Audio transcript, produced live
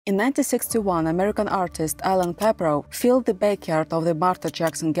In 1961, American artist Alan Pepperell filled the backyard of the Martha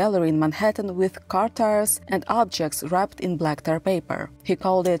Jackson Gallery in Manhattan with car tires and objects wrapped in black tar paper. He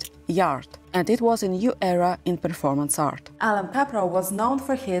called it Yard, and it was a new era in performance art. Alan Pepperell was known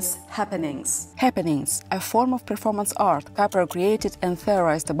for his happenings. Happenings, a form of performance art Pepperell created and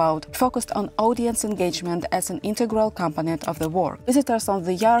theorized about, focused on audience engagement as an integral component of the work. Visitors on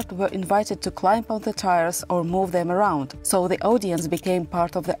the Yard were invited to climb on the tires or move them around, so the audience became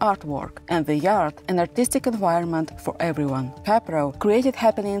part of the artwork, and the Yard an artistic environment for everyone. Pepperell created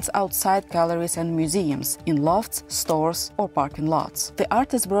happenings outside galleries and museums, in lofts, stores, or parking lots. The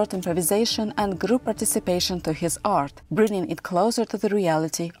artist brought improvisation and group participation to his art, bringing it closer to the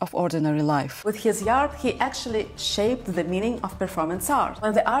reality of ordinary life. With his Yard, he actually shaped the meaning of performance art,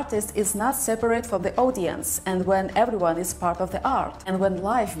 when the artist is not separate from the audience, and when everyone is part of the art, and when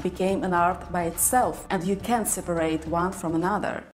life became an art by itself, and you can't separate one from another.